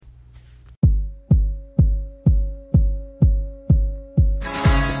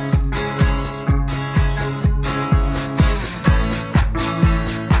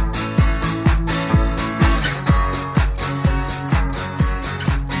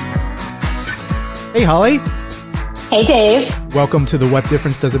Hey, Holly. Hey, Dave. Welcome to the What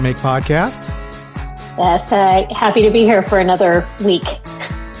Difference Does It Make podcast. Yes, happy to be here for another week.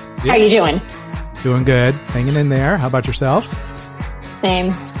 Yeah. How are you doing? Doing good. Hanging in there. How about yourself? Same.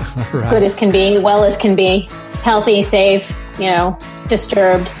 Right. Good as can be, well as can be, healthy, safe,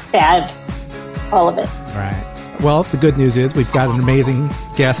 disturbed, sad, all of it. Right. Well, the good news is we've got an amazing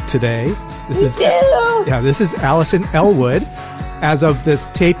guest today. This is Allison Elwood. As of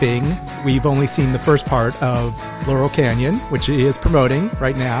this taping, we've only seen the first part of Laurel Canyon, which he is promoting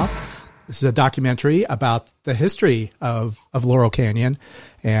right now. This is a documentary about the history of Laurel Canyon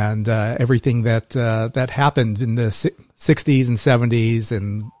and everything that happened in the 60s and 70s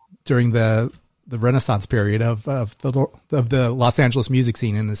and during the Renaissance period of the Los Angeles music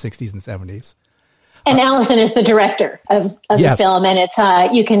scene in the 60s and 70s. And Allison is the director of yes. the film, and it's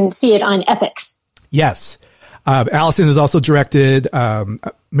you can see it on Epix. Yes. Allison has also directed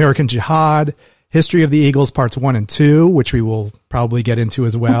American Jihad, History of the Eagles Parts 1 and 2, which we will probably get into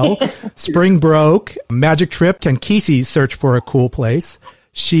as well. Spring Broke, Magic Trip, and Kesey's Search for a Cool Place.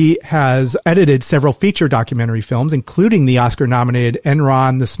 She has edited several feature documentary films, including the Oscar-nominated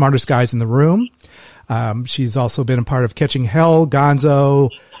Enron, The Smartest Guys in the Room. She's also been a part of Catching Hell,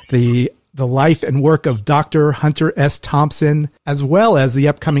 Gonzo, the life and work of Dr. Hunter S. Thompson, as well as the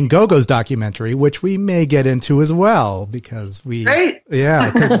upcoming Go-Go's documentary, which we may get into as well because we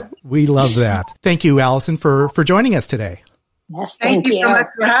love that. Thank you, Allison, for joining us today. Yes, thank you so much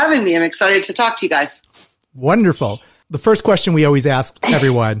for having me. I'm excited to talk to you guys. Wonderful. The first question we always ask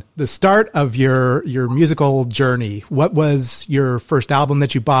everyone, the start of your musical journey. What was your first album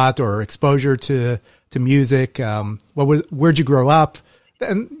that you bought or exposure to music? Where'd you grow up?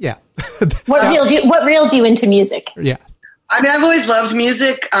 And yeah. What reeled you into music? Yeah. I mean, I've always loved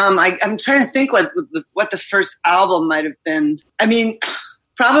music. I'm trying to think what the first album might have been. I mean,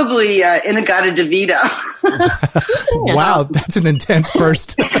 probably In-A-Gadda-Da-Vida. Wow, that's an intense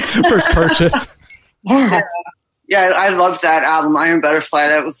first purchase. Yeah. Yeah, I loved that album, Iron Butterfly.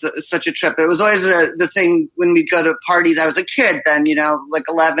 That was such a trip. It was always the thing when we'd go to parties. I was a kid then, like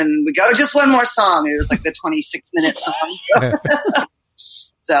 11. We'd go, just one more song. It was like the 26-minute song.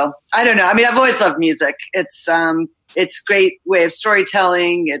 So I don't know. I mean, I've always loved music. It's a great way of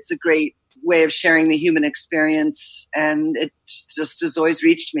storytelling. It's a great way of sharing the human experience. And it just has always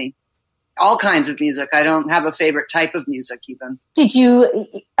reached me. All kinds of music. I don't have a favorite type of music even.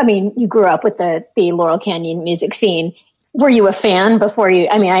 You grew up with the Laurel Canyon music scene. Were you a fan before you,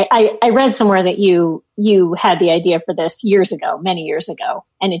 I read somewhere that you had the idea for this many years ago,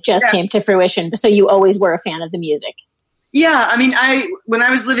 and it just came to fruition. So you always were a fan of the music. Yeah. I mean, when I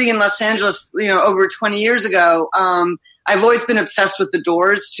was living in Los Angeles, over 20 years ago, I've always been obsessed with the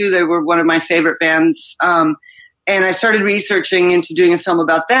Doors too. They were one of my favorite bands. And I started researching into doing a film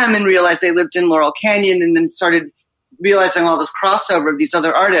about them and realized they lived in Laurel Canyon, and then started realizing all this crossover of these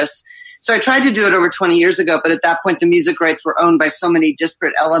other artists. So I tried to do it over 20 years ago, but at that point the music rights were owned by so many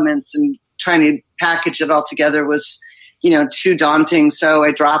disparate elements, and trying to package it all together was, too daunting. So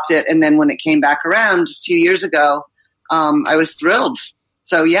I dropped it. And then when it came back around a few years ago, I was thrilled.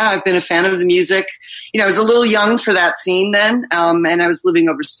 So yeah, I've been a fan of the music. I was a little young for that scene then. And I was living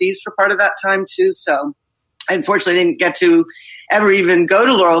overseas for part of that time too. So I unfortunately didn't get to ever even go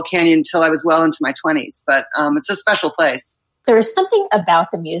to Laurel Canyon until I was well into my 20s, but it's a special place. There is something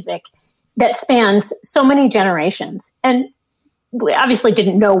about the music that spans so many generations. And we obviously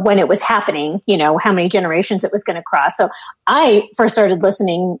didn't know when it was happening, how many generations it was going to cross. So I first started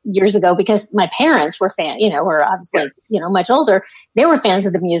listening years ago because my parents were were obviously, much older. They were fans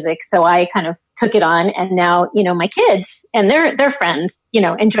of the music. So I kind of took it on, and now, my kids and their friends,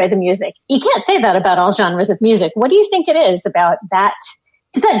 enjoy the music. You can't say that about all genres of music. What do you think it is about that?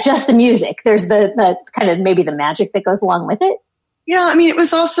 Is that just the music? There's the kind of maybe the magic that goes along with it. Yeah, I mean, it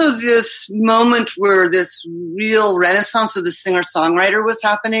was also this moment where this real renaissance of the singer-songwriter was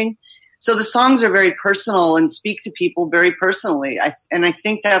happening. So the songs are very personal and speak to people very personally. And I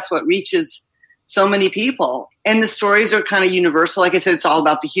think that's what reaches so many people. And the stories are kind of universal. Like I said, it's all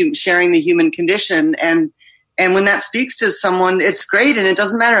about sharing the human condition. And when that speaks to someone, it's great. And it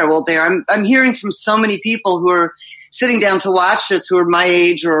doesn't matter how old they are. I'm hearing from so many people who are sitting down to watch this, who are my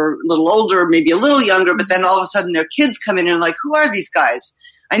age or a little older, maybe a little younger, but then all of a sudden their kids come in and are like, who are these guys?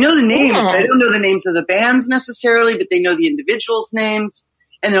 I know the names, but I don't know the names of the bands necessarily, but they know the individuals' names.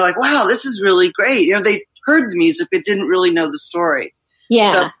 And they're like, wow, this is really great. They heard the music, but didn't really know the story.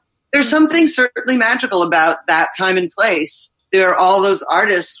 Yeah. So there's something certainly magical about that time and place. All those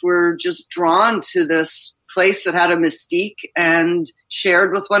artists were just drawn to this place that had a mystique and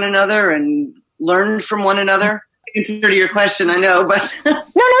shared with one another and learned from one another. Answer to your question, I know, but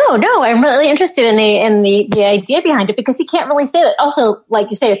no, No, I'm really interested in the idea behind it, because you can't really say that. Also, like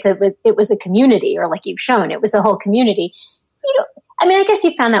you say, it was a community, or like you've shown, it was a whole community. I mean, I guess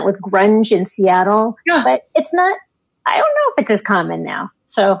you found that with grunge in Seattle, but it's not. I don't know if it's as common now.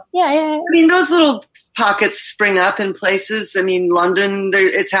 So yeah. I mean, those little pockets spring up in places. I mean, London,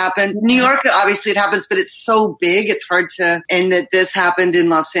 it's happened. New York, obviously, it happens, but it's so big, it's hard to. And that this happened in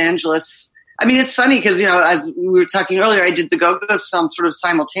Los Angeles. I mean, it's funny because, as we were talking earlier, I did the Go-Go's film sort of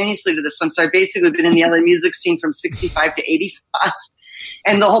simultaneously to this one. So I've basically been in the LA music scene from 65 to 85.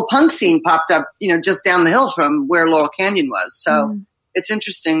 And the whole punk scene popped up, just down the hill from where Laurel Canyon was. So it's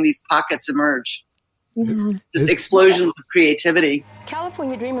interesting, these pockets emerge. Just explosions of creativity.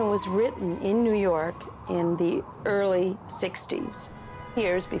 California Dreamin' was written in New York in the early 60s,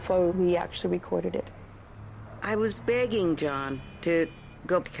 years before we actually recorded it. I was begging John to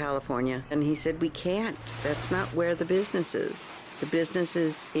go to California, and he said, we can't. That's not where the business is. The business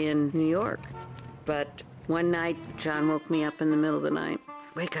is in New York. But one night, John woke me up in the middle of the night.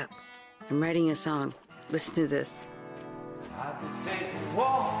 Wake up. I'm writing a song. Listen to this. I'd be safe and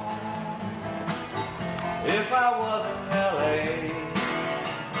warm if I was in L.A.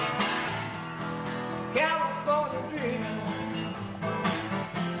 California dreaming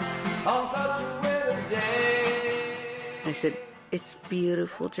on such a winter's day. I said, it's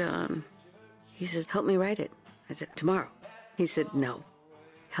beautiful, John. He says, help me write it. I said, tomorrow. He said, no,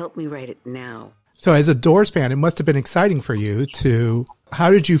 help me write it now. So as a Doors fan, it must have been exciting for you how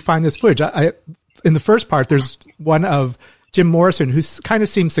did you find this footage? In the first part, there's one of Jim Morrison, who kind of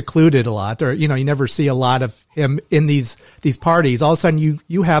seems secluded a lot, or, you never see a lot of him in these parties. All of a sudden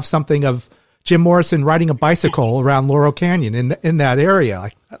you have something of Jim Morrison riding a bicycle around Laurel Canyon in that area.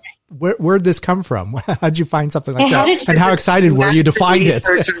 Like, where'd this come from? How'd you find something like that? And how excited were you to find it?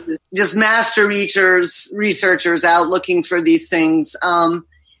 Just master researchers out looking for these things.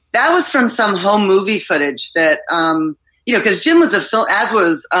 That was from some home movie footage that, because Jim was as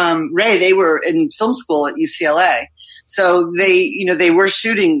was Ray. They were in film school at UCLA, so they were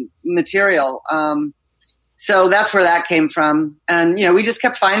shooting material. So that's where that came from, and we just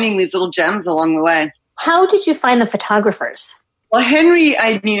kept finding these little gems along the way. How did you find the photographers? Well, Henry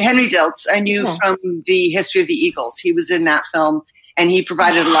Diltz, I knew from the History of the Eagles. He was in that film, and he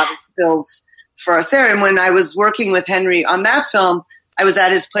provided a lot of stills for us there. And when I was working with Henry on that film, I was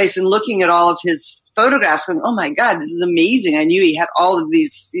at his place and looking at all of his photographs going, oh my God, this is amazing. I knew he had all of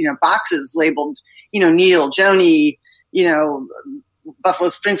these, boxes labeled, Neil, Joni, Buffalo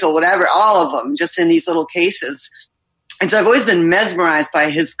Springfield, whatever, all of them just in these little cases. And so I've always been mesmerized by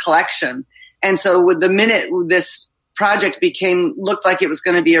his collection. And so with the minute this project looked like it was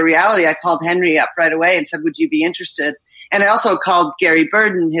going to be a reality, I called Henry up right away and said, would you be interested? And I also called Gary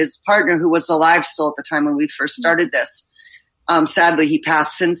Burden, his partner, who was alive still at the time when we first started this. Sadly, he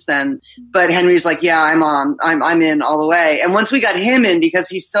passed since then. But Henry's like, yeah, I'm in all the way. And once we got him in, because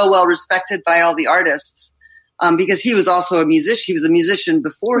he's so well respected by all the artists, because he was also a musician. He was a musician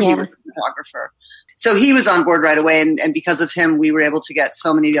before he was a photographer. So he was on board right away. And because of him, we were able to get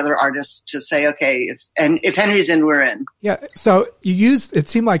so many of the other artists to say, okay, if Henry's in, we're in. Yeah. So it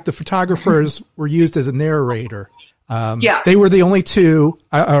seemed like the photographers were used as a narrator. They were the only two,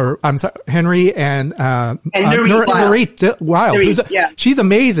 Henry and Nurit Wilde. She's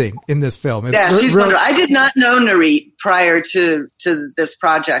amazing in this film. She's wonderful. I did not know Nurit prior to this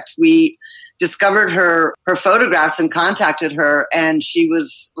project. We discovered her photographs and contacted her, and she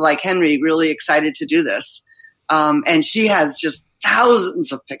was, like Henry, really excited to do this. And she has just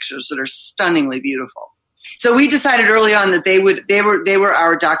thousands of pictures that are stunningly beautiful. So we decided early on that they were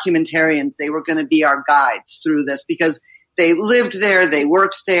our documentarians. They were going to be our guides through this because they lived there, they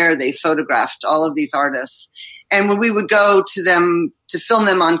worked there, they photographed all of these artists. And when we would go to them to film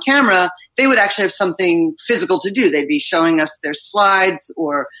them on camera, they would actually have something physical to do. They'd be showing us their slides,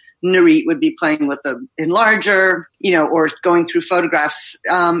 or Nurit would be playing with the enlarger, or going through photographs.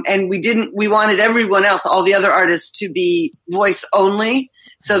 And we wanted everyone else, all the other artists, to be voice only,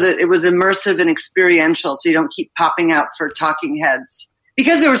 so that it was immersive and experiential, so you don't keep popping out for talking heads.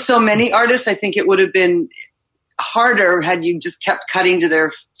 Because there were so many artists, I think it would have been harder had you just kept cutting to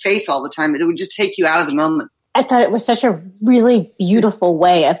their face all the time. It would just take you out of the moment. I thought it was such a really beautiful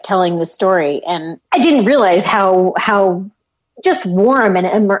way of telling the story. And I didn't realize how just warm and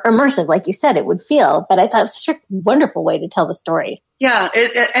immersive, like you said, it would feel. But I thought it was such a wonderful way to tell the story. Yeah.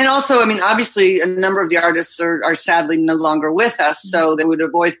 And also, obviously, a number of the artists are sadly no longer with us. So there would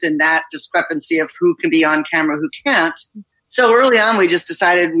have always been that discrepancy of who can be on camera, who can't. So early on, we just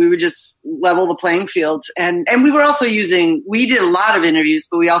decided we would just level the playing field. And we were also we did a lot of interviews,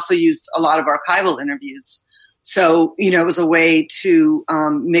 but we also used a lot of archival interviews. So, it was a way to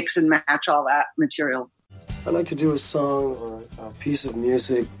mix and match all that material. I'd like to do a song or a piece of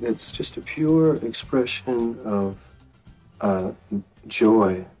music that's just a pure expression of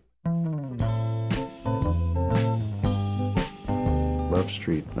joy. Love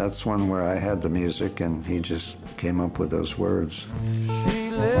Street. That's one where I had the music and he just came up with those words. She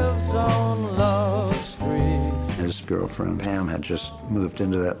lives on Love Street. His girlfriend Pam had just moved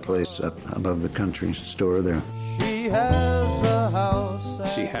into that place up above the country store there. She has a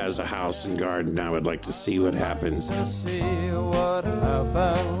house. She has a house and garden. I would like to see what happens. To see what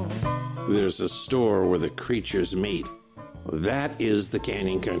happens. There's a store where the creatures meet. That is the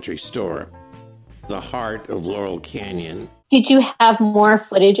Canyon Country Store, the heart of Laurel Canyon. Did you have more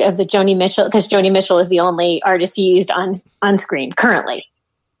footage of the Joni Mitchell? Because Joni Mitchell is the only artist you used on screen currently.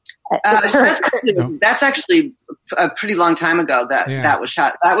 That's actually a pretty long time ago that was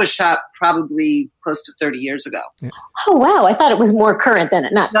shot. That was shot probably close to 30 years ago. Yeah. Oh, wow. I thought it was more current than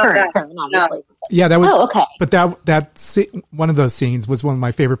it. Not current, obviously. No. Yeah, that was. Oh, okay. But one of those scenes was one of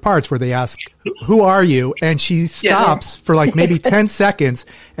my favorite parts where they ask, "Who are you?" And she stops for like maybe 10 seconds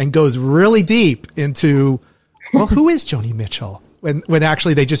and goes really deep into, well, who is Joni Mitchell? When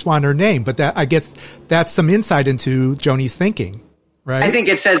actually they just want her name. But I guess that's some insight into Joni's thinking, right? I think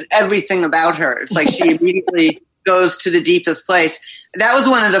it says everything about her. It's like she immediately goes to the deepest place. That was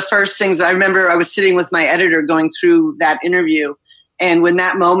one of the first things I remember. I was sitting with my editor going through that interview. And when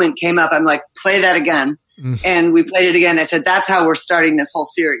that moment came up, I'm like, play that again. And we played it again. I said, that's how we're starting this whole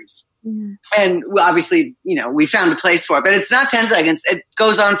series. And obviously, we found a place for it, but it's not 10 seconds. It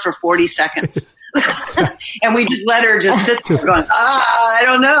goes on for 40 seconds. And we just let her just sit there going, I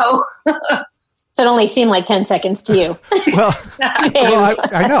don't know. So it only seemed like 10 seconds to you. Well,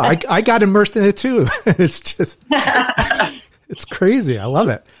 I know. I got immersed in it too. It's just, it's crazy. I love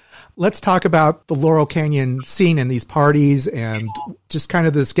it. Let's talk about the Laurel Canyon scene and these parties and just kind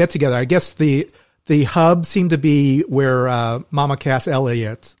of this get together. I guess the hub seemed to be where Mama Cass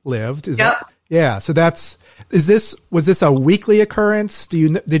Elliot lived. Yeah. So was this a weekly occurrence?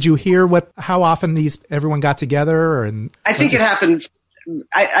 Did you hear how often everyone got together? I think it happened.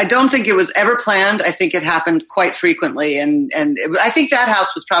 I don't think it was ever planned. I think it happened quite frequently. I think that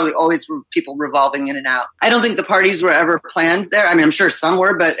house was probably always people revolving in and out. I don't think the parties were ever planned there. I mean, I'm sure some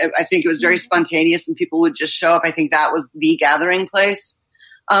were, but I think it was very spontaneous and people would just show up. I think that was the gathering place.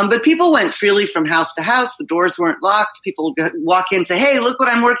 But people went freely from house to house. The doors weren't locked. People would walk in and say, hey, look what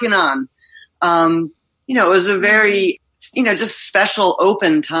I'm working on. It was a very, just special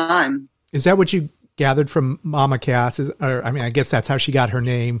open time. Is that what you gathered from Mama Cass? I guess that's how she got her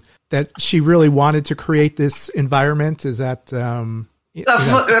name, that she really wanted to create this environment. Is that,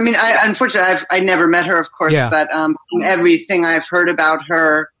 unfortunately, I never met her, of course, but from everything I've heard about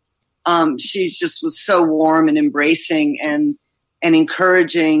her, she just was so warm and embracing and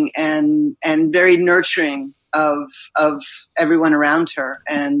encouraging and very nurturing of everyone around her,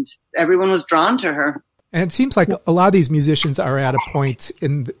 and everyone was drawn to her. And it seems like a lot of these musicians are at a point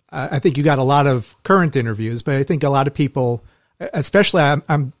I think you got a lot of current interviews, but I think a lot of people, especially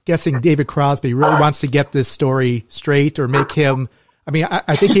I'm guessing David Crosby, really wants to get this story straight or make him,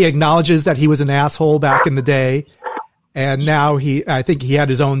 I think he acknowledges that he was an asshole back in the day. And now I think he had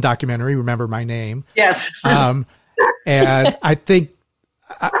his own documentary, Remember My Name. Yes. And I think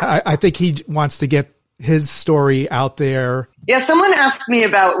he wants to get his story out there. Yeah, someone asked me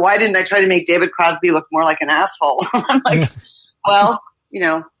about why didn't I try to make David Crosby look more like an asshole? I'm like, well,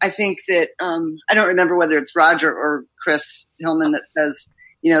 I think that I don't remember whether it's Roger or Chris Hillman that says,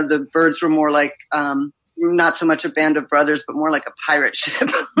 the Byrds were more like not so much a band of brothers, but more like a pirate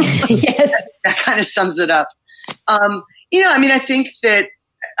ship. Yes, that kind of sums it up. I think that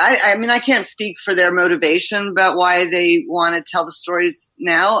I can't speak for their motivation about why they want to tell the stories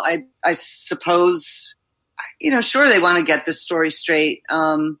now. I suppose, sure, they want to get this story straight.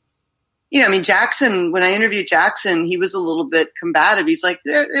 Jackson, when I interviewed Jackson, he was a little bit combative. He's like,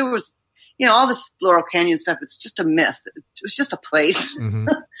 there was, all this Laurel Canyon stuff, it's just a myth. It was just a place. Mm-hmm.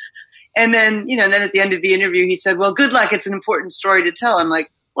 And then, then at the end of the interview, he said, well, good luck. It's an important story to tell. I'm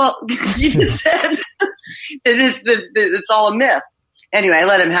like, well, you just said it's all a myth. Anyway, I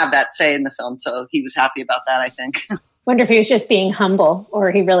let him have that say in the film, so he was happy about that, I think. Wonder if he was just being humble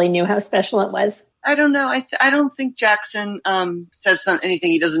or he really knew how special it was. I don't know. I don't think Jackson says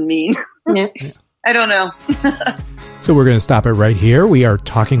anything he doesn't mean. Yeah. I don't know. So we're going to stop it right here. We are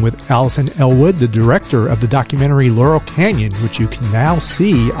talking with Allison Elwood, the director of the documentary Laurel Canyon, which you can now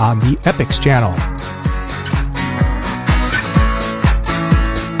see on the Epix channel.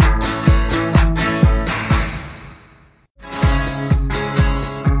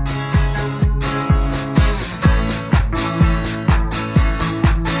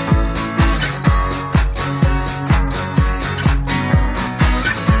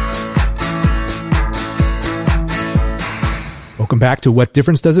 Welcome back to What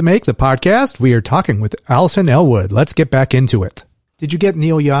Difference Does It Make, the podcast. We are talking with Alison Ellwood. Let's get back into it. Did you get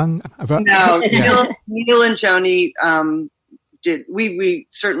Neil Young? No, Neil and Joni did. We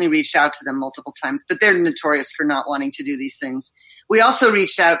certainly reached out to them multiple times, but they're notorious for not wanting to do these things. We also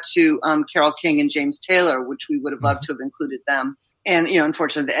reached out to Carole King and James Taylor, which we would have loved to have included them. And,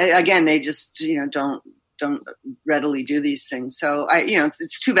 unfortunately, again, they just, don't readily do these things. So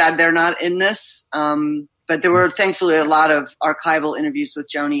it's too bad they're not in this. But there were thankfully a lot of archival interviews with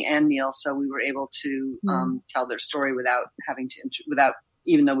Joni and Neil, so we were able to tell their story without having to,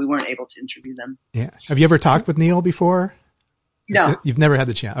 even though we weren't able to interview them. Yeah. Have you ever talked with Neil before? No. You've never had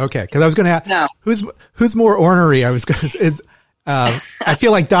the chance. Okay. Because I was going to ask, no. Who's more ornery? I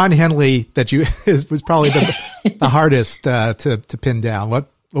feel like Don Henley was probably the hardest to pin down. What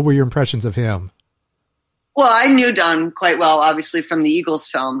were your impressions of him? Well, I knew Don quite well, obviously, from the Eagles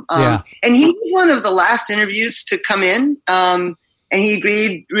film. And he was one of the last interviews to come in. And he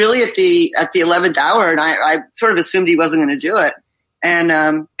agreed really at the 11th hour. And I sort of assumed he wasn't going to do it.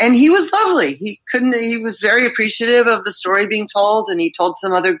 And he was lovely. He was very appreciative of the story being told. And he told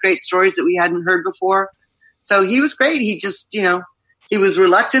some other great stories that we hadn't heard before. So he was great. He just, he was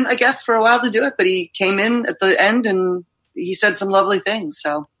reluctant, I guess, for a while to do it. But he came in at the end and he said some lovely things.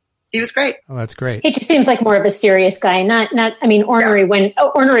 So. He was great. Oh, that's great. He just seems like more of a serious guy. Ornery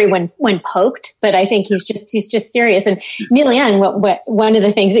when poked, but I think he's just serious. And Neil Young, one of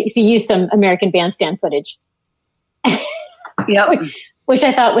the things that you used some American Bandstand footage. Yep. Which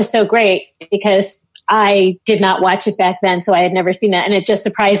I thought was so great because I did not watch it back then, so I had never seen that, and it just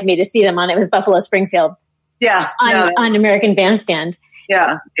surprised me to see them on. It was Buffalo Springfield. Yeah. On American Bandstand.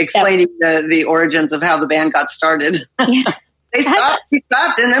 Yeah, explaining the origins of how the band got started. Yeah. We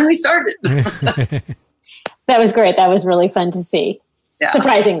stopped, and then we started. That was great. That was really fun to see. Yeah.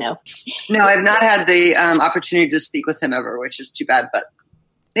 Surprising, though. No, I've not had the opportunity to speak with him ever, which is too bad, but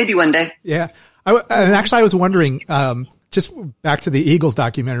maybe one day. Yeah. I was wondering, just back to the Eagles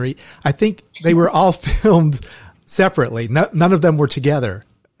documentary, I think they were all filmed separately. None of them were together,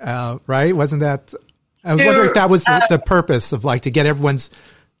 right? Wasn't that? I was wondering if that was the purpose of to get everyone's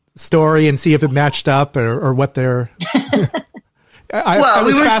story and see if it matched up or what their... I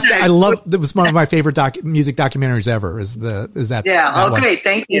was fascinated. I love. It was one of my favorite music documentaries ever. Is that? Yeah. That one. Great.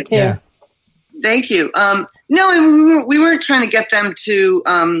 Thank you. Yeah. Thank you. No, we weren't trying to get them to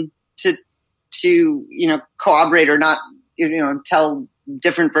corroborate or not tell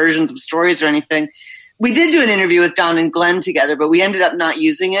different versions of stories or anything. We did do an interview with Don and Glenn together, but we ended up not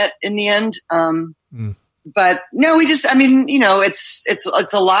using it in the end. But no, we just. It's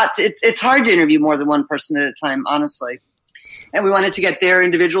a lot. It's hard to interview more than one person at a time, honestly. And we wanted to get their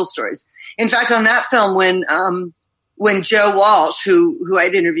individual stories. In fact, on that film, when Joe Walsh, who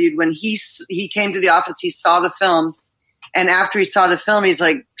I'd interviewed, when he came to the office, he saw the film, and after he saw the film, he's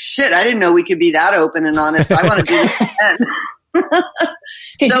like, "Shit, I didn't know we could be that open and honest. I want to do this again."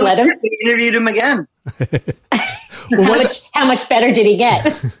 Did you let him? We interviewed him again. How much better did he get?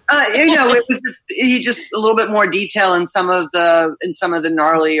 It was just a little bit more detail in some of the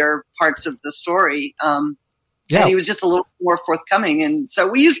gnarlier parts of the story. And he was just a little more forthcoming. And so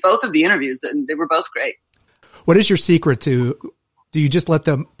we used both of the interviews and they were both great. What is your secret do you just let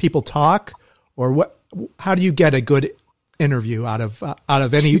people talk, or what, how do you get a good interview out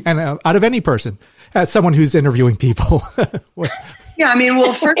of any person as someone who's interviewing people? Yeah.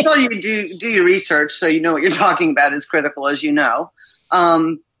 Well, first of all, you do your research. So you know what you're talking about is critical, as you know.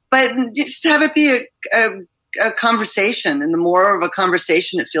 But just have it be a conversation, and the more of a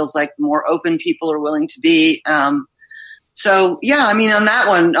conversation it feels like, the more open people are willing to be. So yeah, on that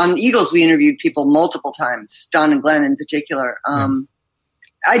one, on Eagles, we interviewed people multiple times, Don and Glenn in particular.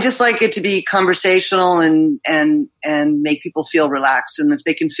 I just like it to be conversational and make people feel relaxed. And if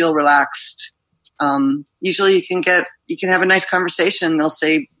they can feel relaxed, usually you can have a nice conversation. They'll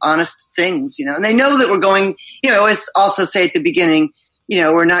say honest things, and they know that we're going, I always also say at the beginning,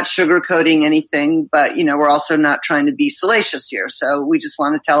 we're not sugarcoating anything, but, we're also not trying to be salacious here. So we just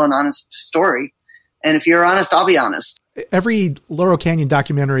want to tell an honest story. And if you're honest, I'll be honest. Every Laurel Canyon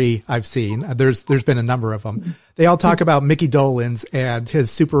documentary I've seen, there's been a number of them. They all talk about Mickey Dolenz and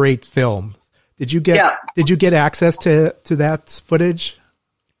his Super 8 film. Did you get access to that footage?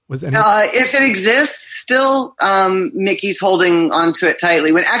 If it exists still, Mickey's holding onto it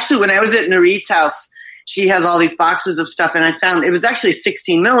tightly. When I was at Narit's house, she has all these boxes of stuff, and I found it was actually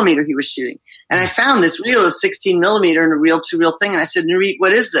 16 millimeter he was shooting. And I found this reel of 16 millimeter and a reel-to-reel thing. And I said, Narit,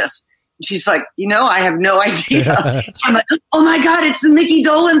 what is this? And she's like, I have no idea. So I'm like, oh my God, it's the Mickey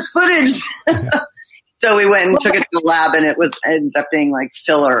Dolenz footage. So we went and took it to the lab, and it ended up being like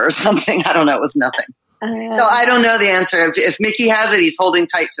filler or something. I don't know. It was nothing. No, I don't know the answer. If Mickey has it, he's holding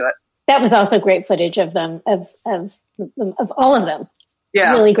tight to it. That was also great footage of them, of all of them.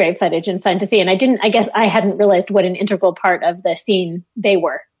 Yeah. Really great footage and fun to see. And I guess I hadn't realized what an integral part of the scene they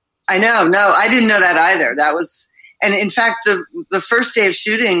were. I know. No, I didn't know that either. That was, and in fact, the first day of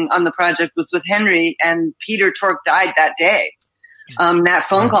shooting on the project was with Henry, and Peter Tork died that day. That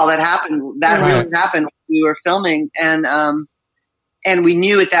phone call that happened, really happened when we were filming. And we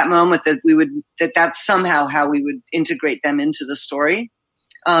knew at that moment that that's somehow how we would integrate them into the story.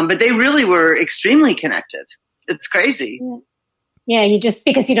 But they really were extrememely connected. It's crazy. Yeah, you just,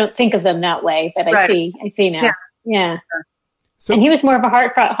 because you don't think of them that way, but I see now. Yeah. So, and he was more of a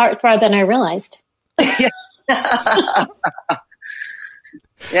heartthrob than I realized. Yeah.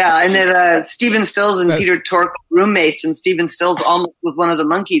 Yeah, and then Stephen Stills and Peter Tork were roommates, and Stephen Stills almost was one of the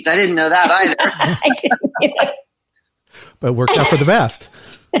monkeys. I didn't know that either. I didn't either. But worked out for the best.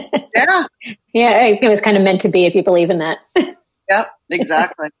 Yeah. Yeah, it was kind of meant to be, if you believe in that. Yep,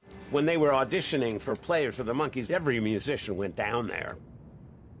 exactly. When they were auditioning for Players of the Monkees, every musician went down there.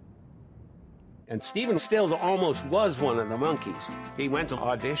 And Stephen Stills almost was one of the Monkees. He went to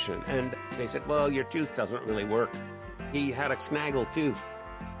audition, and they said, well, your tooth doesn't really work. He had a snaggle tooth.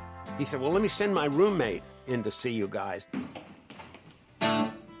 He said, well, let me send my roommate in to see you guys.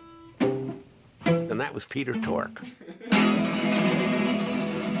 And that was Peter Tork.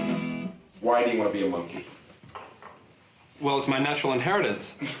 Why do you want to be a monkey? Well, it's my natural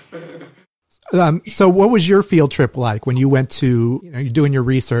inheritance. So what was your field trip like when you went to, you're doing your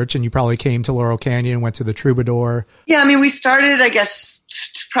research and you probably came to Laurel Canyon, went to the Troubadour? Yeah, I mean, we started, I guess,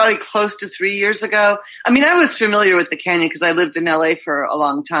 probably close to 3 years ago. I mean, I was familiar with the canyon because I lived in LA for a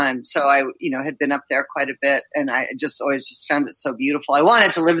long time. So I, had been up there quite a bit, and I just always just found it so beautiful. I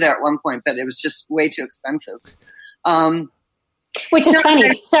wanted to live there at one point, but it was just way too expensive. Which is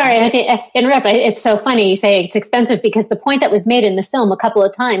funny. Sorry, I had to interrupt. It's so funny you say it's expensive, because the point that was made in the film a couple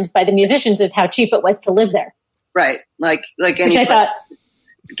of times by the musicians is how cheap it was to live there. Right. Like any place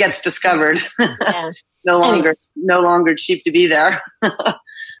gets discovered. Yeah. no longer cheap to be there.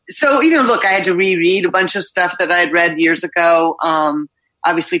 So, look, I had to reread a bunch of stuff that I had read years ago.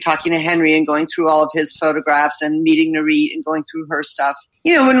 Obviously talking to Henry and going through all of his photographs and meeting Narit and going through her stuff.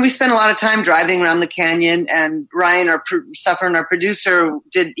 When we spent a lot of time driving around the canyon, and Ryan, our producer,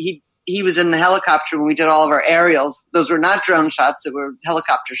 he was in the helicopter when we did all of our aerials. Those were not drone shots; they were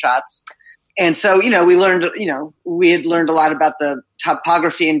helicopter shots. And so, we had learned a lot about the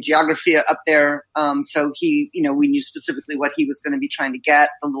topography and geography up there. So we knew specifically what he was going to be trying to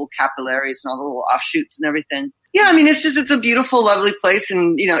get, the little capillaries and all the little offshoots and everything. Yeah, I mean, it's a beautiful, lovely place.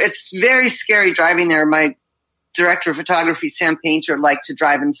 And, it's very scary driving there. My director of photography, Sam Painter, liked to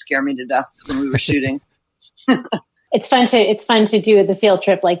drive and scare me to death when we were shooting. It's fun to do the field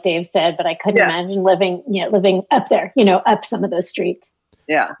trip, like Dave said, but I couldn't imagine living up there, up some of those streets.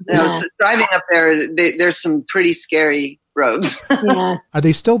 Yeah. So driving up there, there's some pretty scary roads. Yeah. Are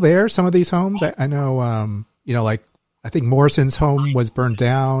they still there, some of these homes? I know, I think Morrison's home was burned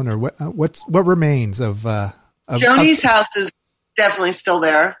down, or what remains of Joni's house is definitely still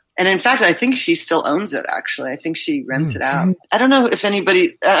there. And in fact, I think she still owns it, actually. I think she rents it out. I don't know if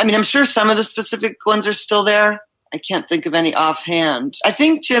anybody, I'm sure some of the specific ones are still there. I can't think of any offhand. I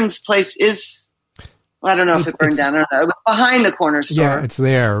think Jim's place is, I don't know if it burned down. I don't know. It was behind the corner store. Yeah, it's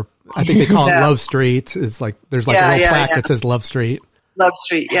there. I think they call it Love Street. It's like, there's a little plaque that says Love Street. Love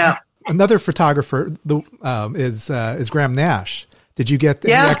Street, yeah. Another photographer is Graham Nash. Did you get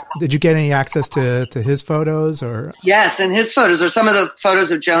any access to his photos, or? Yes, and his photos, or some of the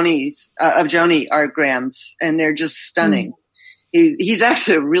photos of Joni are Graham's, and they're just stunning. He's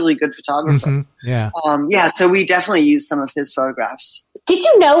actually a really good photographer. Mm-hmm. Yeah. So we definitely used some of his photographs. Did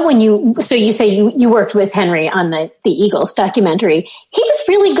you know so you say you worked with Henry on the Eagles documentary? He was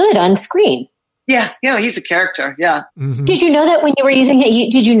really good on screen. Yeah, he's a character. Yeah. Mm-hmm. Did you know that when you were using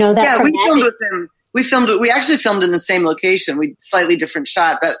it? Did you know that? Yeah, we filmed with him. We actually filmed in the same location. We slightly different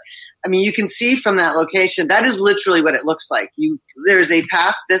shot, but you can see from that location, that is literally what it looks like. There's a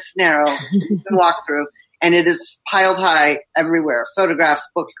path this narrow you can walk through, and it is piled high everywhere. Photographs,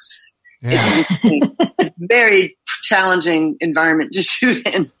 books. Yeah. It's a very challenging environment to shoot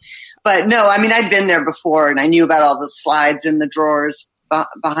in. But no, I'd been there before, and I knew about all the slides in the drawers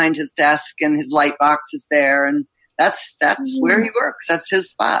behind his desk, and his light box is there, and that's where he works. That's his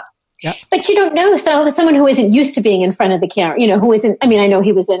spot. Yeah. But you don't know. So someone who isn't used to being in front of the camera, who isn't, I know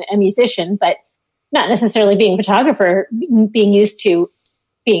he was a musician, but not necessarily being a photographer, being used to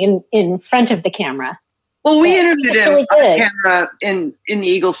being in front of the camera. Well, we interviewed him really on camera in the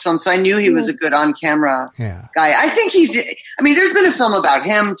Eagles film, so I knew he was a good on-camera guy. I think there's been a film about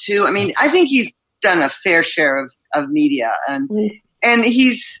him too. I think done a fair share of media, and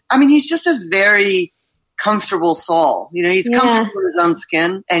he's just a very comfortable soul. You know, he's comfortable in his own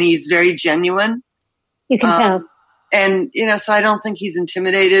skin, and he's very genuine. You can tell. And, you know, so I don't think he's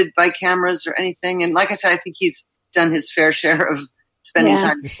intimidated by cameras or anything. And like I said, I think he's done his fair share of spending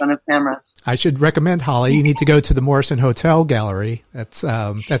time in front of cameras. I should recommend, Holly, you need to go to the Morrison Hotel Gallery. That's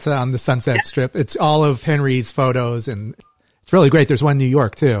on the Sunset Strip. It's all of Henry's photos, and it's really great. There's one in New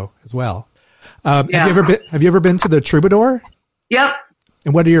York too, as well. Have you ever been to the Troubadour? Yep.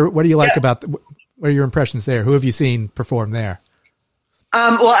 And what do you like about, what are your impressions there? Who have you seen perform there?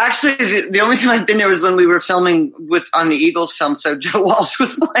 Well, actually, the only time I've been there was when we were filming on the Eagles film. So Joe Walsh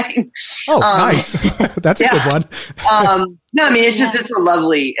was playing. Oh, nice. That's a good one. No, I mean,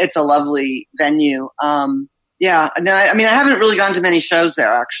 it's a lovely venue. No, I mean, I haven't really gone to many shows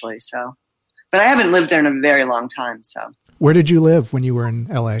there actually. So, but I haven't lived there in a very long time. So, where did you live when you were in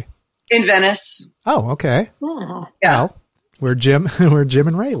LA? In Venice. Oh, okay. Yeah. Well, where Jim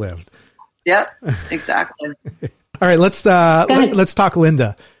and Ray lived. Yep, exactly. All right, let's talk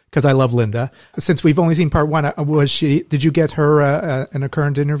Linda, because I love Linda. Since we've only seen part one, did you get her in a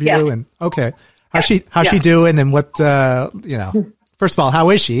current interview? Yes. And okay, how's she doing? And what first of all,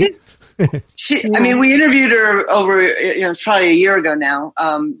 how is she? I mean, we interviewed her over, probably a year ago now.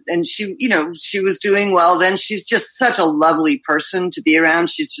 And she was doing well then. She's just such a lovely person to be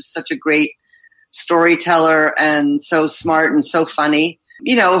around. She's just such a great storyteller and so smart and so funny.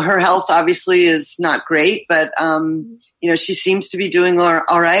 You know, her health obviously is not great, but, she seems to be doing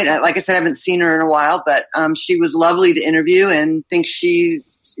all right. Like I said, I haven't seen her in a while, but, she was lovely to interview, and think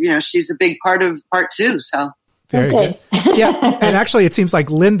she's a big part of part two. So. Very good. Yeah. And actually it seems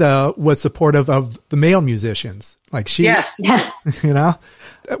like Linda was supportive of the male musicians. Like she, you know,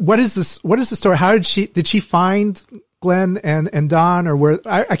 what is the story? How did she find Glenn and Don, or where,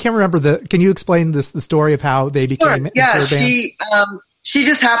 I can't remember can you explain the story of how they became into a band? She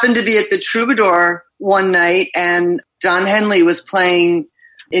just happened to be at the Troubadour one night, and Don Henley was playing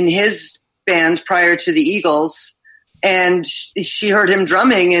in his band prior to the Eagles, and she heard him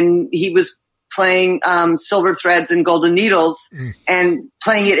drumming, and he was playing Silver Threads and Golden Needles and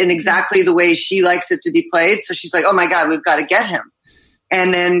playing it in exactly the way she likes it to be played. So she's like, oh my God, we've got to get him.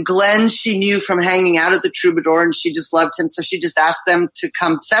 And then Glenn, she knew from hanging out at the Troubadour, and she just loved him. So she just asked them to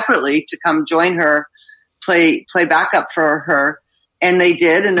come separately, to come join her, play backup for her. And they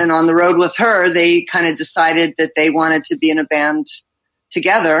did. And then on the road with her, they kind of decided that they wanted to be in a band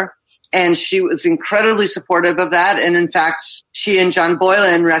together. And she was incredibly supportive of that. And in fact, she and John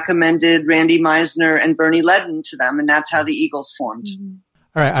Boylan recommended Randy Meisner and Bernie Leadon to them. And that's how the Eagles formed. Mm-hmm.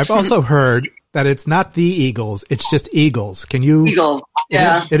 All right. I've also heard that it's not the Eagles. It's just Eagles. Can you? Eagles.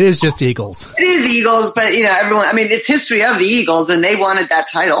 Yeah. It is just Eagles. It is Eagles, but everyone, I mean, it's history of the Eagles, and they wanted that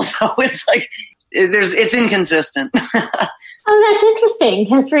title. So it's like, it's inconsistent. Oh, that's interesting.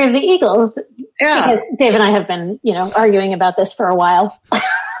 History of the Eagles. Yeah. Because Dave and I have been, arguing about this for a while.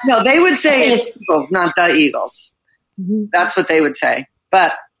 No, they would say it's Eagles, not the Eagles. Mm-hmm. That's what they would say.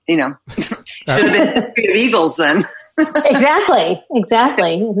 But, should have been Eagles then. Exactly.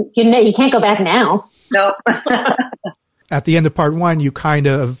 You can't go back now. Nope. At the end of part one, we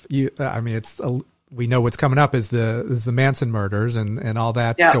know what's coming up is the Manson murders and all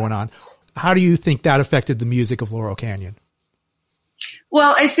that's going on. How do you think that affected the music of Laurel Canyon?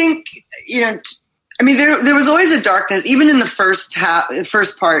 Well, I think, there was always a darkness, even in the first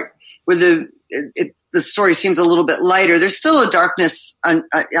part where the story seems a little bit lighter. There's still a darkness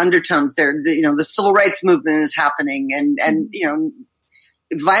undertones there. The civil rights movement is happening, and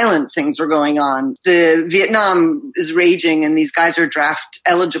violent things are going on. The Vietnam is raging, and these guys are draft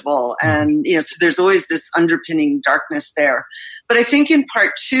eligible, and so there's always this underpinning darkness there. But I think in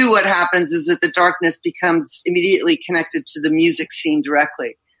part two, what happens is that the darkness becomes immediately connected to the music scene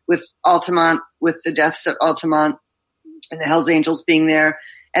directly, with Altamont, with the deaths at Altamont and the Hells Angels being there,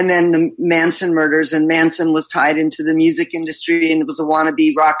 and then the Manson murders. And Manson was tied into the music industry and was a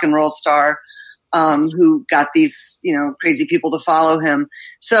wannabe rock and roll star who got these, crazy people to follow him.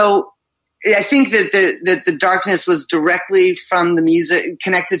 So I think that the darkness was directly from the music,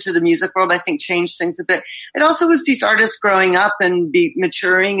 connected to the music world. I think changed things a bit. It also was these artists growing up and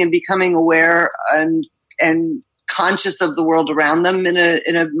maturing and becoming aware and conscious of the world around them in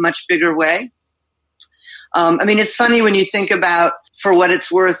a much bigger way. It's funny when you think about, for what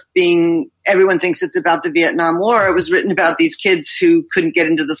it's worth, everyone thinks it's about the Vietnam War. It was written about these kids who couldn't get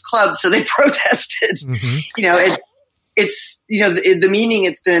into this club, so they protested. Mm-hmm. The meaning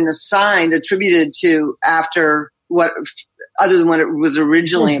it's been attributed to after other than what it was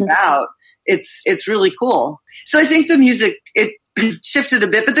originally about. It's really cool. So I think the music, shifted a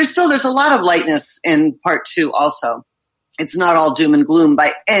bit, but there's a lot of lightness in part 2 also. It's not all doom and gloom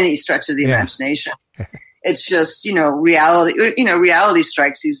by any stretch of the imagination. It's just, reality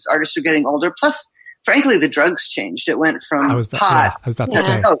strikes. These artists are getting older. Plus, frankly, the drugs changed. It went from pot to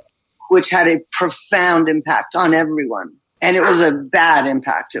say. coke, which had a profound impact on everyone. And it was a bad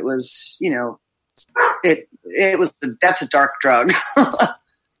impact. It was, that's a dark drug.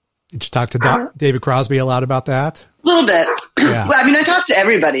 Did you talk to David Crosby a lot about that? A little bit. Yeah. Well, I talked to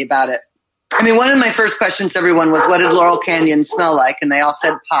everybody about it. One of my first questions to everyone was, what did Laurel Canyon smell like? And they all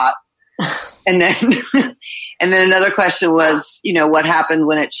said pot. And then, another question was, what happened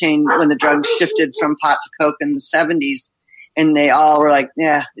when it changed, when the drugs shifted from pot to coke in the 70s? And they all were like,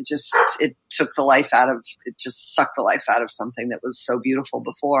 yeah, it just sucked the life out of something that was so beautiful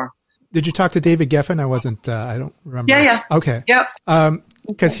before. Did you talk to David Geffen? I don't remember. Yeah. Okay. Yep.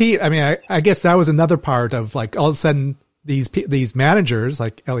 Cause I guess that was another part of like all of a sudden these managers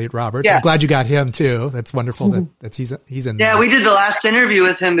like Elliot Roberts. Yeah. I'm glad you got him too. That's wonderful that he's in there. Yeah. We did the last interview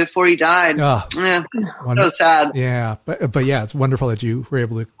with him before he died. Oh, yeah. So sad. Yeah. But yeah, it's wonderful that you were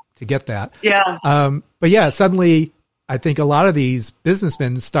able to get that. Yeah. But yeah, suddenly I think a lot of these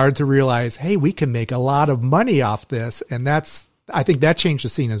businessmen started to realize, hey, we can make a lot of money off this. And I think that changed the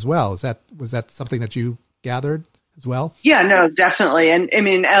scene as well. Was that something that you gathered as well? Yeah, no, definitely. And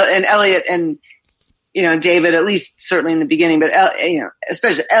and Elliot and, David, at least certainly in the beginning, but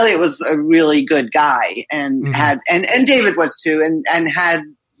especially Elliot was a really good guy and and David was too, and had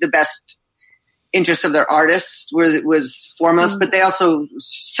the best interests of their artists was foremost, but they also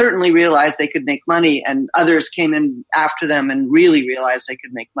certainly realized they could make money, and others came in after them and really realized they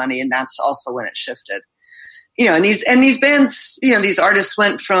could make money. And that's also when it shifted. And these bands, these artists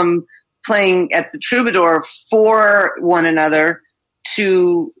went from playing at the Troubadour for one another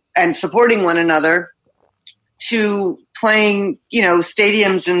and supporting one another to playing,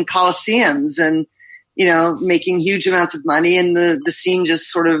 stadiums and coliseums and, making huge amounts of money. And the scene just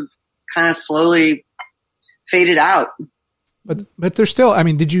sort of kind of slowly faded out. But there's still,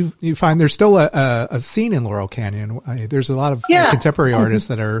 did you find there's still a scene in Laurel Canyon? There's a lot of contemporary artists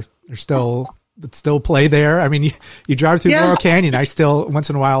that still play there. You drive through Laurel Canyon. I still,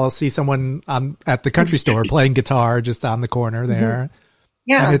 once in a while, I'll see someone at the country store playing guitar just on the corner there.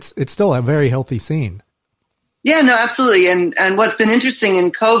 Yeah. And it's still a very healthy scene. Yeah, no, absolutely. And what's been interesting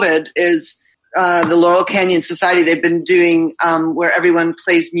in COVID is the Laurel Canyon Society, they've been doing where everyone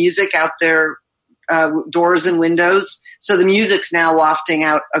plays music out their doors and windows. So the music's now wafting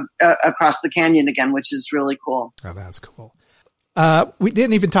out across the canyon again, which is really cool. Oh, that's cool. We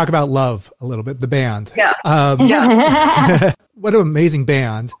didn't even talk about Love a little bit, the band. Yeah. What an amazing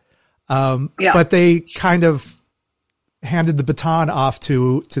band. But they kind of handed the baton off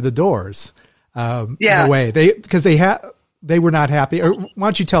to the Doors. In a way, because they were not happy. Or why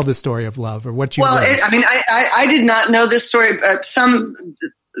don't you tell this story of Love or what you? Well, I did not know this story.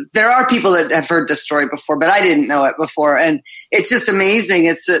 There are people that have heard this story before, but I didn't know it before, and it's just amazing.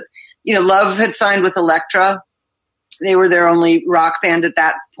 It's that Love had signed with Elektra. They were their only rock band at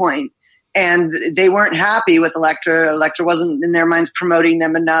that point, and they weren't happy with Elektra. Elektra wasn't in their minds promoting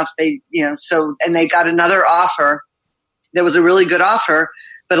them enough. They got another offer. There was a really good offer,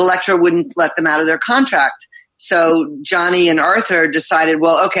 but Elektra wouldn't let them out of their contract. So Johnny and Arthur decided,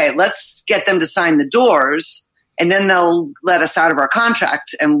 well, okay, let's get them to sign the Doors, and then they'll let us out of our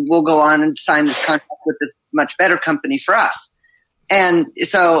contract, and we'll go on and sign this contract with this much better company for us. And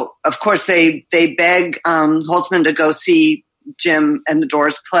so, of course, they beg Holtzman to go see Jim and the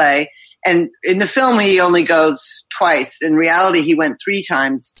Doors play. And in the film, he only goes twice. In reality, he went 3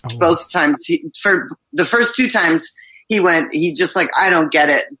 times. Oh. Both times. For the first 2 times, he just like, I don't get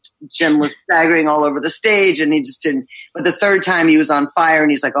it. Jim was staggering all over the stage and he just didn't. But the 3rd time he was on fire and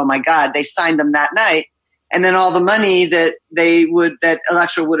he's like, oh my God, they signed them that night. And then all the money that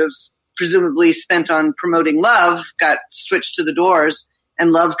Elektra would have presumably spent on promoting Love got switched to the Doors,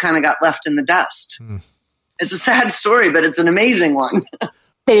 and Love kind of got left in the dust. It's a sad story, but it's an amazing one.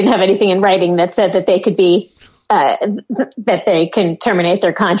 They didn't have anything in writing that said that they could be that they can terminate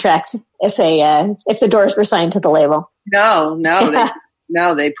their contract if the Doors were signed to the label. No,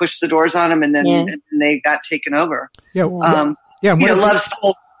 they pushed the Doors on them, and then they got taken over. Yeah, Love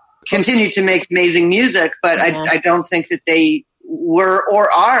still continued to make amazing music, but I don't think that they were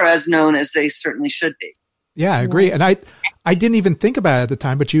or are as known as they certainly should be. Yeah, I agree. And I didn't even think about it at the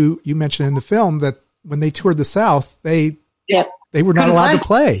time, but you mentioned in the film that when they toured the South, they were not allowed to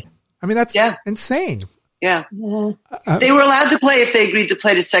play. That's insane. Yeah. They were allowed to play if they agreed to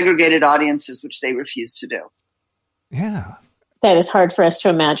play to segregated audiences, which they refused to do. Yeah. That is hard for us to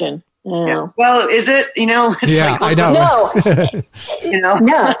imagine. Yeah. Well, is it? It's yeah, like, I know. No,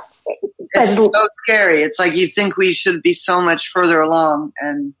 no. It's so scary. It's like you think we should be so much further along,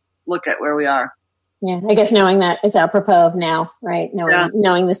 and look at where we are. Yeah, I guess knowing that is apropos of now, right?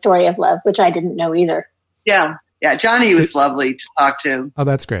 Knowing the story of love, which I didn't know either. Yeah. Johnny was lovely to talk to. Oh,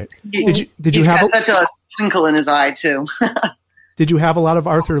 that's great. Did you have such a twinkle in his eye too? Did you have a lot of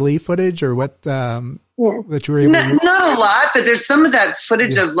Arthur Lee footage, or what? That you were able to not a lot, but there's some of that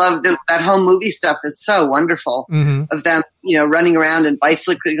footage of love. That home movie stuff is so wonderful. Of them, running around and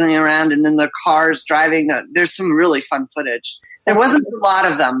bicycling around, and then their cars driving. There's some really fun footage. There wasn't a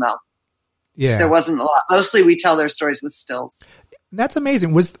lot of them though. Yeah, there wasn't a lot. Mostly, we tell their stories with stills. That's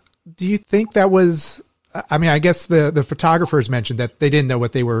amazing. Do you think that was? I mean, I guess the photographers mentioned that they didn't know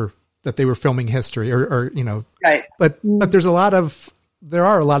that they were filming history, or right. But there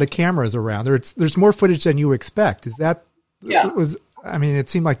are a lot of cameras around. There's more footage than you expect. Is that? Yeah. I mean, it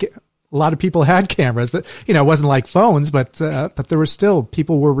seemed like a lot of people had cameras, but it wasn't like phones. But there were still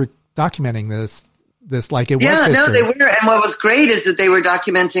people were documenting this like it was. Yeah, history. no, they were. And what was great is that they were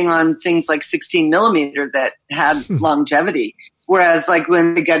documenting on things like 16 millimeter that had longevity. Whereas, like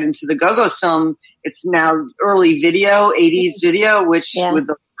when we get into the Go-Go's film, it's now early video, 80s video, which with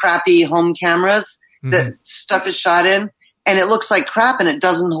the crappy home cameras that stuff is shot in, and it looks like crap and it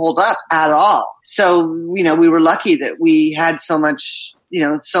doesn't hold up at all. So, we were lucky that we had so much,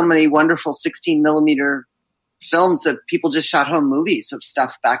 so many wonderful 16 millimeter films that people just shot home movies of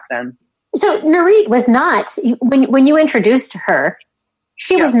stuff back then. So Nurit was not, when you introduced her,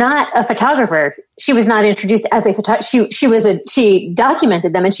 she was not a photographer. She was not introduced as a photographer. She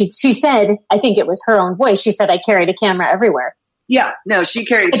documented them, and she said, I think it was her own voice. She said, I carried a camera everywhere. Yeah, no, she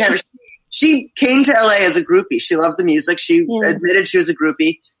carried a camera. She came to LA as a groupie. She loved the music. She admitted she was a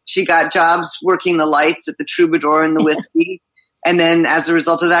groupie. She got jobs working the lights at the Troubadour and the Whiskey. And then as a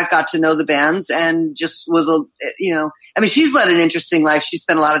result of that, got to know the bands and just was she's led an interesting life. She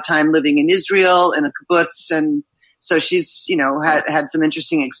spent a lot of time living in Israel in a kibbutz, and so she's, had some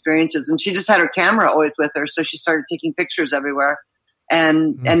interesting experiences, and she just had her camera always with her. So she started taking pictures everywhere.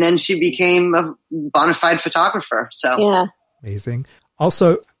 And then she became a bona fide photographer. So yeah. Amazing.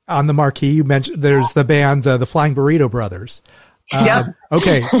 Also on the marquee, you mentioned there's the band, the Flying Burrito Brothers.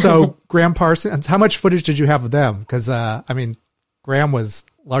 Okay. So Graham Parsons, how much footage did you have of them? Cause, Graham was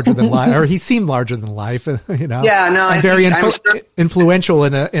larger than life, or he seemed larger than life, Yeah, no, and very influential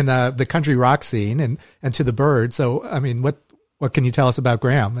in the country rock scene and to the Byrds. So, I mean, what can you tell us about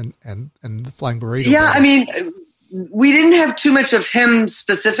Graham and the Flying Burrito? Yeah, Brothers? I mean, we didn't have too much of him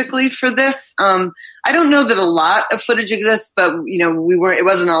specifically for this. I don't know that a lot of footage exists, but it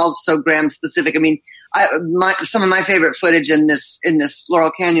wasn't all so Graham specific. I mean, some of my favorite footage in this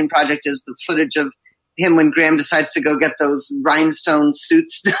Laurel Canyon project is the footage of him when Graham decides to go get those rhinestone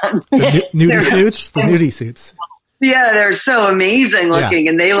suits done. The nudie suits. Yeah, they're so amazing looking,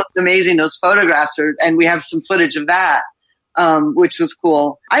 and they look amazing. Those photographs and we have some footage of that, which was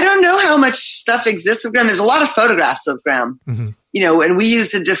cool. I don't know how much stuff exists of Graham. There's a lot of photographs of Graham, and we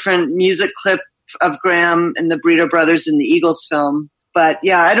used a different music clip of Graham and the Burrito Brothers in the Eagles film. But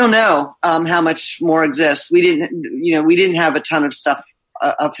yeah, I don't know how much more exists. We didn't have a ton of stuff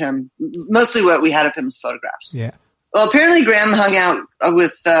of him. Mostly what we had of him is photographs. Yeah. Well, apparently Graham hung out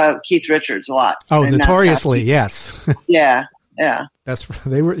with Keith Richards a lot. Oh, notoriously, yes. Yeah.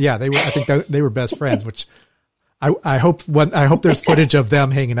 They were. I think they were best friends. Which I hope there's footage of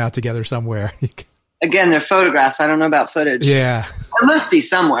them hanging out together somewhere. Again, they're photographs. I don't know about footage. Yeah, it must be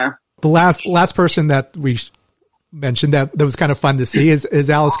somewhere. The last person that we mentioned that was kind of fun to see is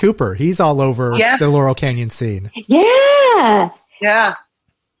Alice Cooper. He's all over the Laurel Canyon scene. Yeah.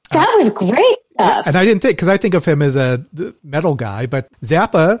 That was great stuff. And I didn't think, because I think of him as a metal guy, but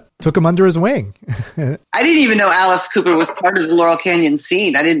Zappa took him under his wing. I didn't even know Alice Cooper was part of the Laurel Canyon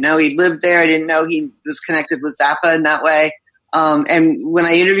scene. I didn't know he lived there. I didn't know he was connected with Zappa in that way. And when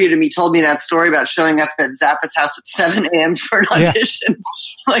I interviewed him, he told me that story about showing up at Zappa's house at 7 a.m. for an audition. Yeah.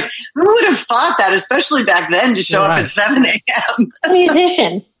 Like, who would have thought that, especially back then, to show up at 7 a.m.? A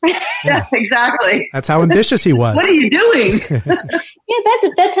musician. Yeah, exactly. That's how ambitious he was. What are you doing? Yeah,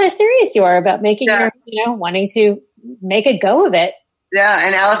 that's how serious you are about making wanting to make a go of it. Yeah,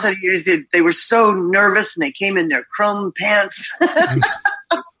 and Alice said they were so nervous and they came in their chrome pants.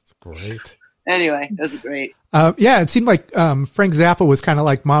 That's great. Anyway, it was great. It seemed like Frank Zappa was kind of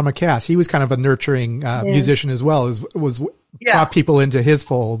like Mama Cass. He was kind of a nurturing musician as well. Brought people into his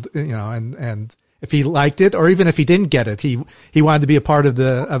fold, and if he liked it or even if he didn't get it, he wanted to be a part of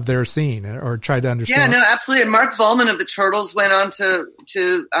their scene or tried to understand. Yeah, no, absolutely. And Mark Volman of the Turtles went on to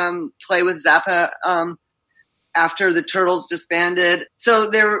play with Zappa. after the Turtles disbanded. So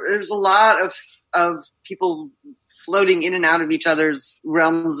there's a lot of people floating in and out of each other's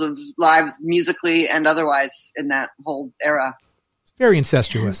realms of lives, musically and otherwise, in that whole era. It's very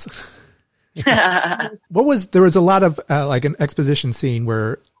incestuous. There was a lot of like an exposition scene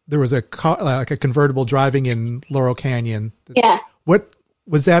where there was a car, like a convertible driving in Laurel Canyon. Yeah. What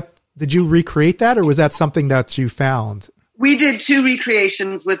was that? Did you recreate that, or was that something that you found? We did 2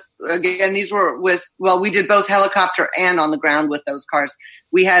 recreations we did both helicopter and on the ground with those cars.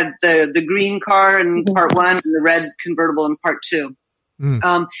 We had the green car in part 1 and the red convertible in part 2.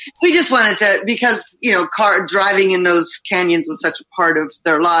 We just wanted to, because, car driving in those canyons was such a part of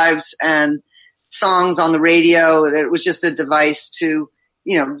their lives, and songs on the radio, that it was just a device to,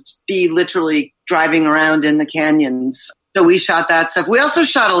 be literally driving around in the canyons. So we shot that stuff. We also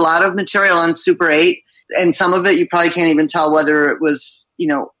shot a lot of material on Super 8, and some of it you probably can't even tell whether it was,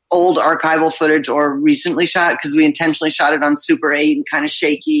 old archival footage or recently shot, because we intentionally shot it on Super 8 and kind of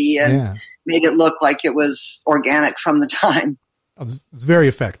shaky and made it look like it was organic from the time. It was very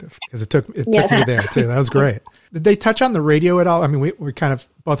effective because it took me there too. That was great. Did they touch on the radio at all? I mean, we kind of,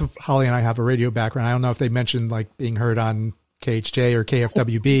 both of Holly and I have a radio background. I don't know if they mentioned like being heard on KHJ or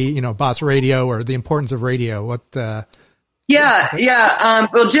KFWB, Boss Radio, or the importance of radio. What? Well,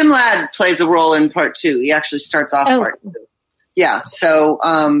 Jim Ladd plays a role in part 2. He actually starts off part 2. Yeah. So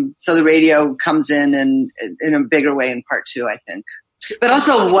the radio comes in a bigger way in part 2, I think. But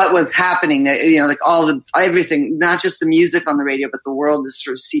also what was happening, like everything, not just the music on the radio, but the world is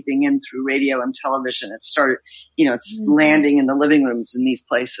sort of seeping in through radio and television. It started, it's landing in the living rooms in these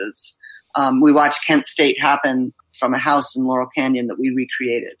places. We watched Kent State happen from a house in Laurel Canyon that we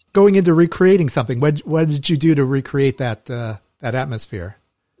recreated. Going into recreating something, what did you do to recreate that atmosphere?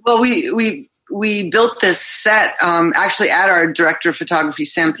 Well, we built this set actually at our director of photography,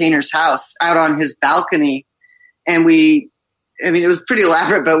 Sam Painter's house, out on his balcony, and it was pretty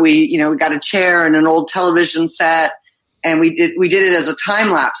elaborate, but we got a chair and an old television set, and we did it as a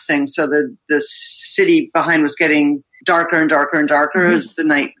time lapse thing. So the city behind was getting darker and darker and darker as the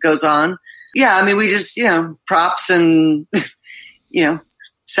night goes on. Yeah. We just, props and,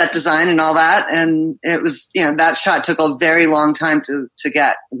 set design and all that. And it was, that shot took a very long time to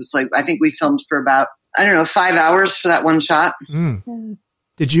get. It was like, I think we filmed for about, 5 hours for that one shot.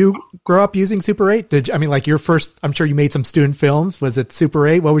 Did you grow up using Super 8? Your first, I'm sure you made some student films. Was it Super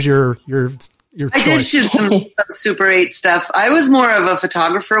 8? What was your choice? I did shoot some Super 8 stuff. I was more of a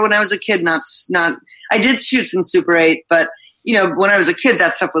photographer when I was a kid, I did shoot some Super 8, but when I was a kid,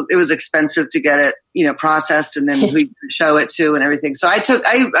 that stuff was expensive to get it, processed, and then we show it too and everything. So I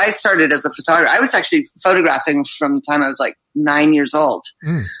started as a photographer. I was actually photographing from the time I was like 9 years old.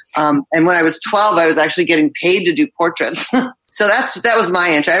 And when I was 12, I was actually getting paid to do portraits. So that was my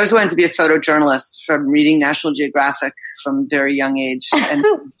entry. I always wanted to be a photojournalist from reading National Geographic from a very young age, and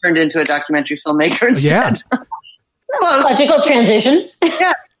turned into a documentary filmmaker instead. Yeah. Logical transition.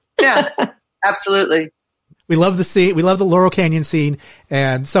 Yeah, absolutely. We love the scene. We love the Laurel Canyon scene,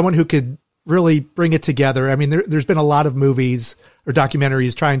 and someone who could really bring it together. There's been a lot of movies or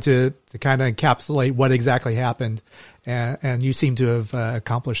documentaries trying to kind of encapsulate what exactly happened, and you seem to have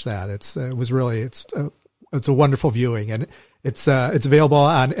accomplished that. It's a wonderful viewing, and it's available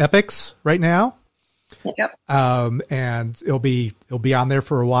on Epix right now. Yep. And it'll be on there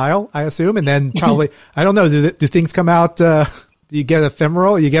for a while, I assume, and then probably I don't know. Do things come out? Do you get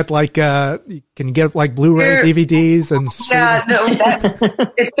ephemeral? You get you can get like Blu-ray DVDs and yeah. No,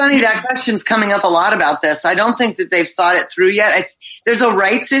 it's funny that question's coming up a lot about this. I don't think that they've thought it through yet. There's a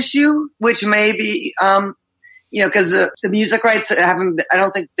rights issue, which may be because the music rights haven't. I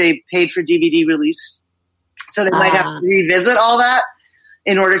don't think they paid for DVD release, so they might have to revisit all that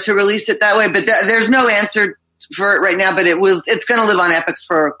in order to release it that way. But there's no answer for it right now. But it's going to live on Epix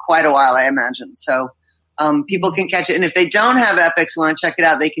for quite a while, I imagine. So. People can catch it. And if they don't have Epix and want to check it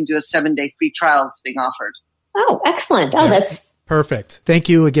out, they can do a 7-day free trial that's being offered. Oh, excellent. Oh, that's perfect. Thank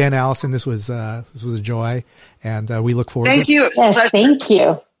you again, Allison. This was a joy, and we look forward Thank you. Yes, thank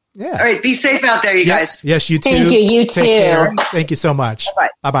you. Yeah. All right. Be safe out there, you guys. Yes, you too. Thank you. You Take too. care. Thank you so much. Bye-bye.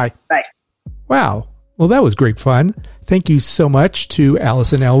 Bye-bye. Bye. Wow. Well, that was great fun. Thank you so much to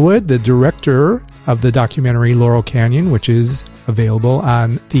Allison Elwood, the director of the documentary Laurel Canyon, which is available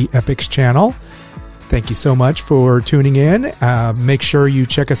on the Epix channel. Thank you so much for tuning in. Make sure you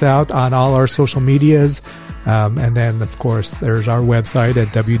check us out on all our social medias. And then, of course, there's our website at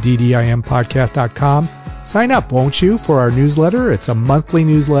wddimpodcast.com. Sign up, won't you, for our newsletter? It's a monthly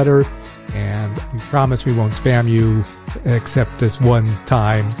newsletter, and we promise we won't spam you except this one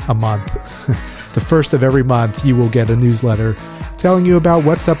time a month. The first of every month, you will get a newsletter telling you about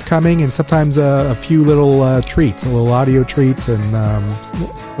what's upcoming, and sometimes a few little treats, a little audio treats, and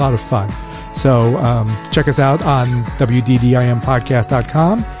a lot of fun. So check us out on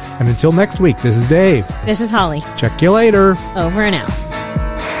WDDIMpodcast.com. And until next week, this is Dave. This is Holly. Check you later. Over and out.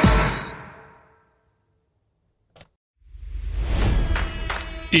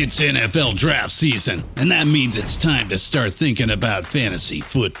 It's NFL draft season, and that means it's time to start thinking about fantasy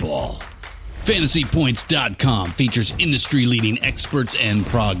football. FantasyPoints.com features industry-leading experts and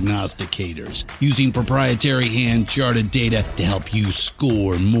prognosticators using proprietary hand-charted data to help you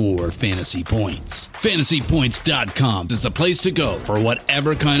score more fantasy points. FantasyPoints.com is the place to go for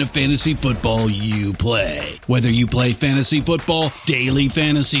whatever kind of fantasy football you play. Whether you play fantasy football, daily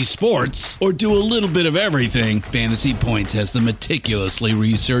fantasy sports, or do a little bit of everything, Fantasy Points has the meticulously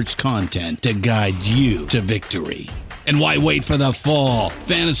researched content to guide you to victory. And why wait for the fall?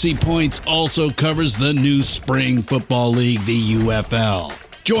 Fantasy Points also covers the new spring football league, the UFL.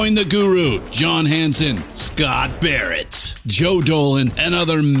 Join the guru, John Hansen, Scott Barrett, Joe Dolan, and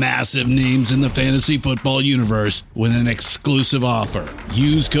other massive names in the fantasy football universe with an exclusive offer.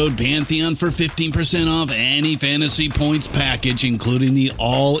 Use code Pantheon for 15% off any Fantasy Points package, including the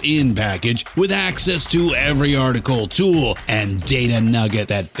all-in package, with access to every article, tool, and data nugget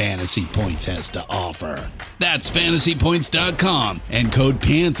that Fantasy Points has to offer. That's FantasyPoints.com and code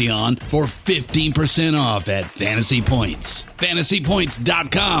Pantheon for 15% off at Fantasy Points.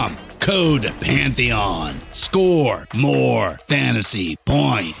 FantasyPoints.com, code Pantheon. Score more fantasy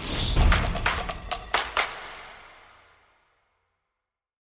points.